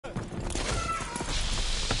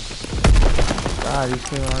God, these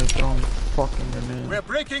kids are throwing fucking grenades. We're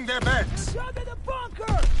breaking their backs. Shut in the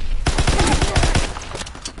bunker!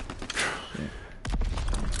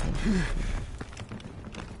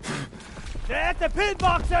 They're at the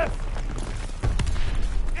pillboxes!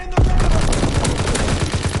 In the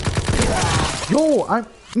Yo,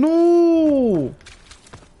 no!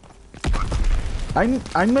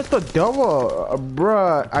 I missed a double,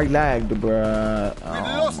 bruh. I lagged, bruh. We've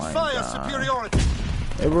Oh lost my fire God. superiority.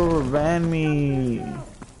 They will ban me.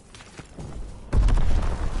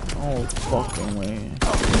 Oh fucking way.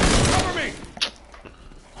 Cover me.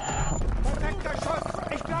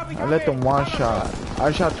 I let them one shot.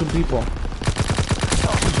 I shot 2 people.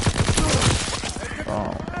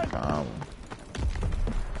 Oh my God.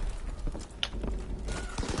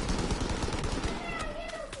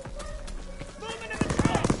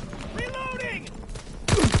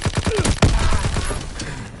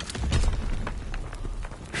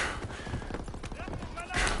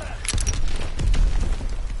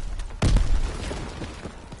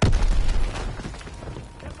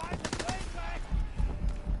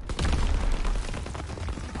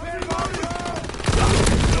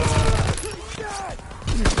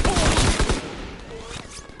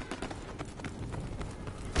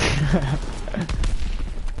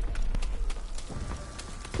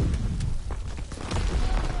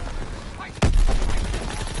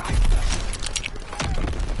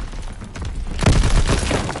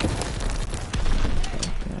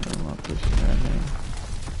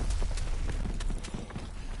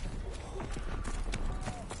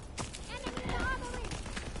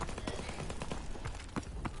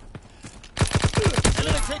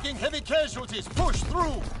 Taking heavy casualties. Push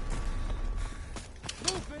through.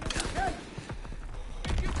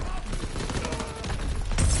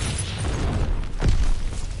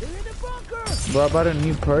 Bro, I bought a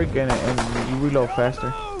new perk and you reload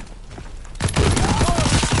faster.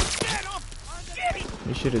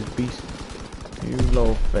 This shit is beast. You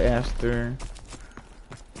reload faster.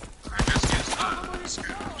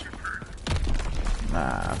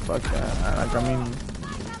 Nah, fuck that. Like,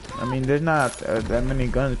 I mean, there's not that many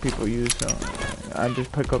guns people use, so I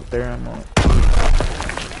just pick up their ammo.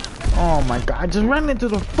 Oh my God! I just ran into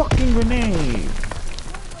the fucking grenade.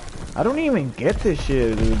 I don't even get this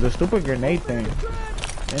shit, dude. The stupid grenade thing.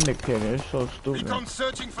 Indicator, it's so stupid. Recon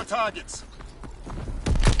searching for targets.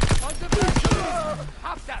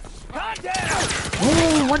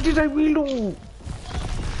 Oh, what did I reload?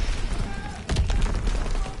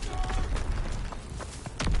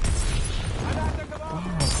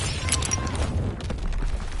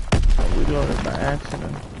 Reloaded by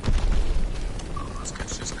accident.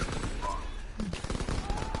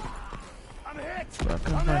 Bro, I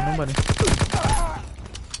can't find nobody.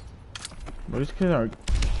 But these kids are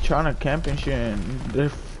trying to camp and shit and they're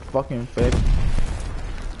fucking fed.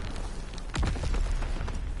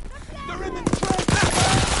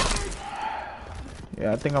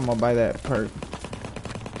 Yeah, I think I'm gonna buy that perk.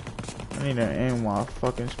 I need to aim while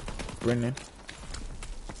fucking sprinting.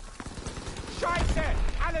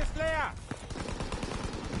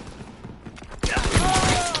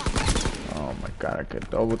 Oh my God, I could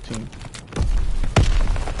double team.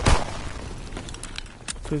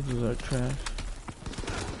 Pistols are trash.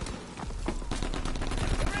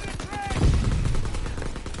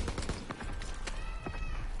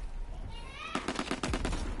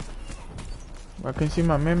 I can see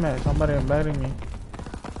my man. Somebody inviting me.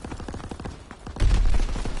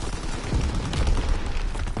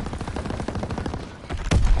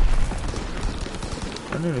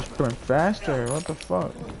 I need to sprint faster. What the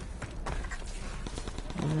fuck?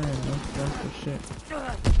 Yeah, no faster shit.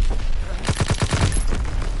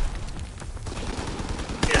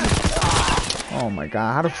 Oh my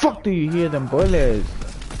God! How the fuck do you hear them bullets?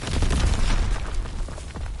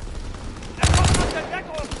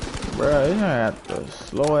 Bro, isn't that the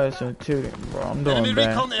slowest intuitive, bro? I'm doing Enemy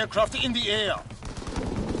bad. recon aircraft in the air.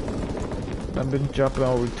 I've been jumping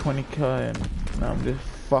over 20k and now I'm just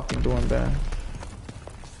fucking doing bad.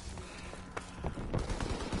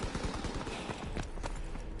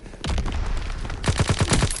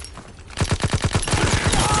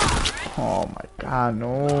 Oh my God,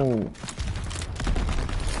 no.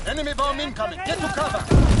 Enemy bomb incoming. Get to cover.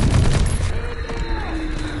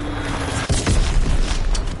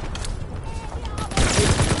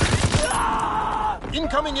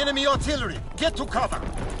 Incoming enemy artillery. Get to cover.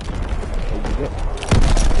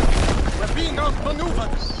 We're being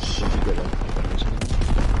outmaneuvered.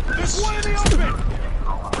 There's one in the open.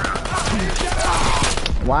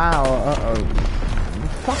 Wow.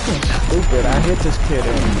 Fucking stupid. I hit this kid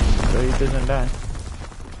so he doesn't die.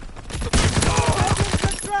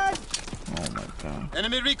 Oh my God.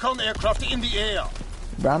 Enemy recon aircraft in the air.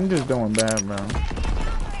 But I'm just doing bad, bro.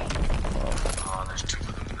 Oh, there's two of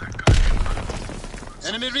them in that guy.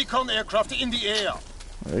 Enemy recon aircraft in the air.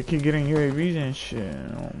 They keep getting UAVs and shit.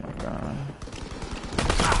 Oh my god.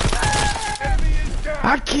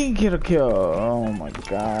 I can't get a kill. Oh my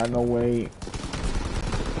god, no way.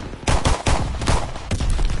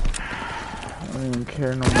 I don't even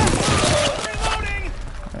care no more.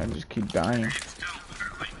 I just keep dying.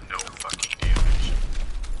 Literally no fucking damage.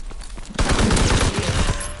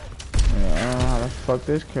 Yeah, I don't know how the fuck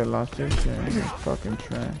this kid lost this shit. It's fucking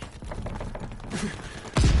trash.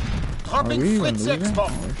 Are we even losing? Oh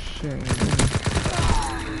shit.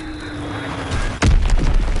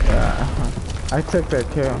 Yeah, I took that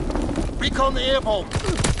kill. Recon airborne.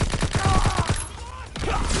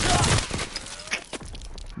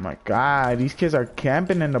 My god, these kids are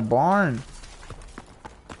camping in the barn.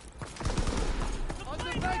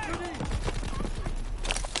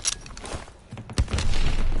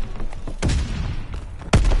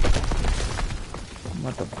 I'm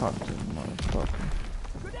about to pop this motherfucker.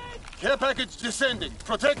 Care package descending.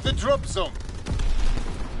 Protect the drop zone.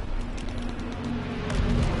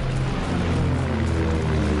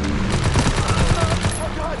 Oh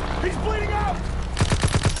God! He's bleeding out!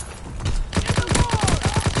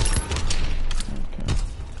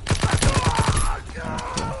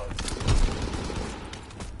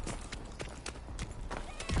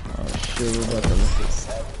 Oh shit, we're about to look at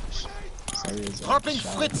Dropping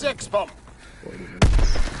Fritz X bomb.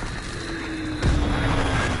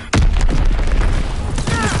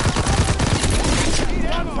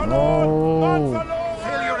 Oh.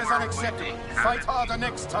 Failure is unacceptable. Fight harder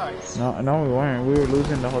next time. No, we weren't. We were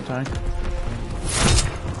losing the whole time.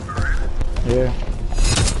 Yeah.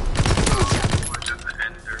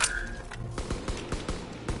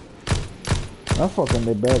 I fucking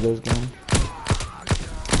did bad this game.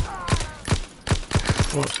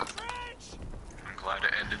 Fuck. I'm glad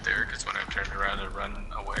it ended there, because when I turned around and run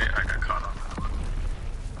away, I got caught on that one.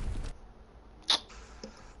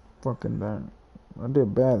 Fucking bad. I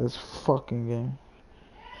did bad this fucking game.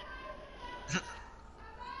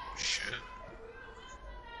 Shit.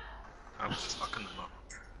 I was fucking them up.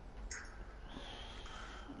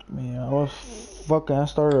 Man, I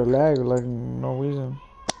started to lag like no reason.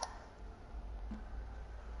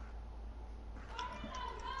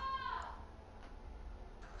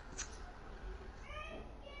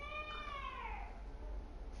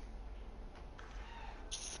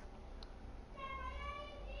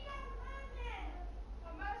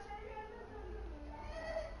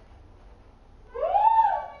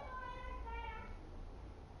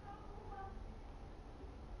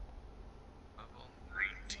 Level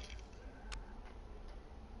 19.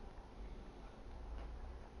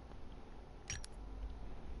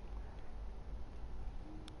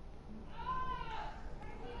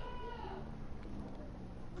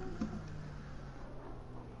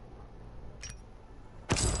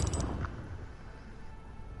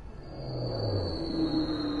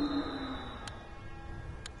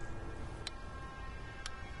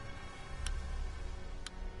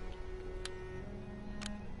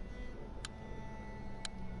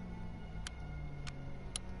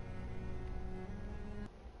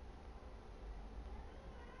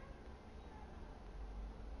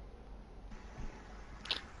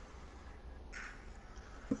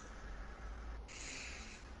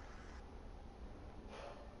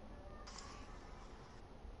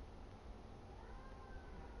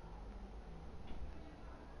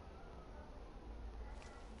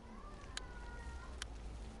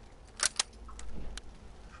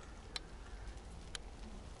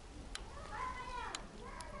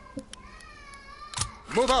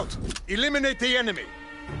 Move out. Eliminate the enemy.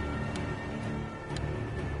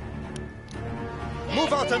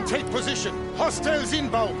 Move out and take position. Hostiles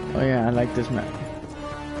inbound. Oh yeah, I like this map.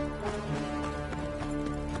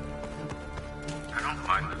 I don't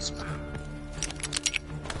mind this, man.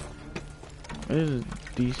 This is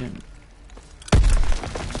decent.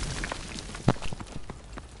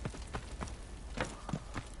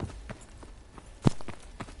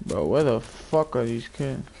 Bro, where the fuck are these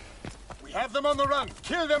kids? We have them on the run.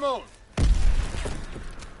 Kill them all.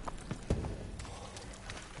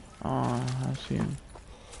 Oh, I see him.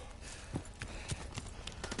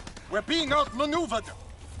 We're being outmaneuvered.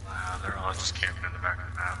 They're all just camping in the back of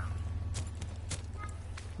the map.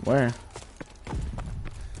 Where? And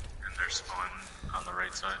they're spawning on the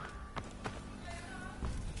right side.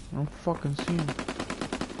 I don't fucking see him.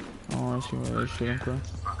 Oh, I see where they're shooting from.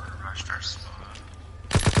 Fucking rushed our spawn.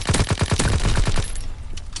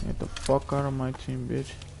 Get the fuck out of my team,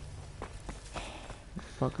 bitch.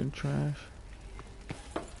 Fucking trash.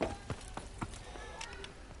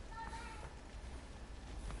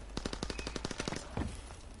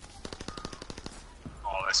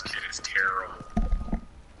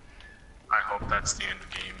 that's the end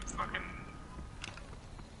game fucking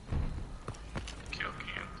kill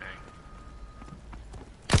cam thing.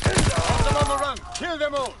 Got them on the run. Kill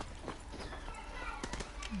them all.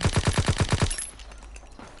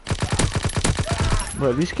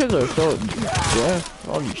 Bro, these kids are so deaf.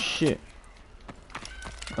 Holy shit.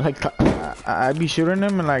 Like, I be shooting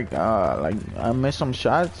them and like I miss some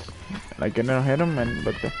shots. Like, I don't hit them,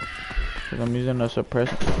 but cause I'm using a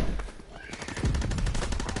suppressor.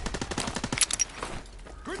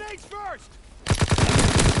 Grenades first.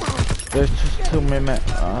 There's just 2 minutes.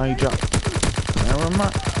 He dropped. Never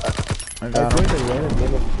mind. I got him. joined a random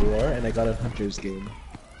game of war and I got a hunter's game.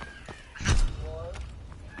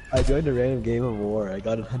 I joined a random game of war. I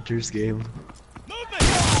got a hunter's game.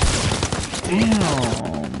 Damn,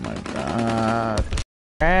 oh my god.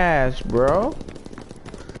 Ass, bro.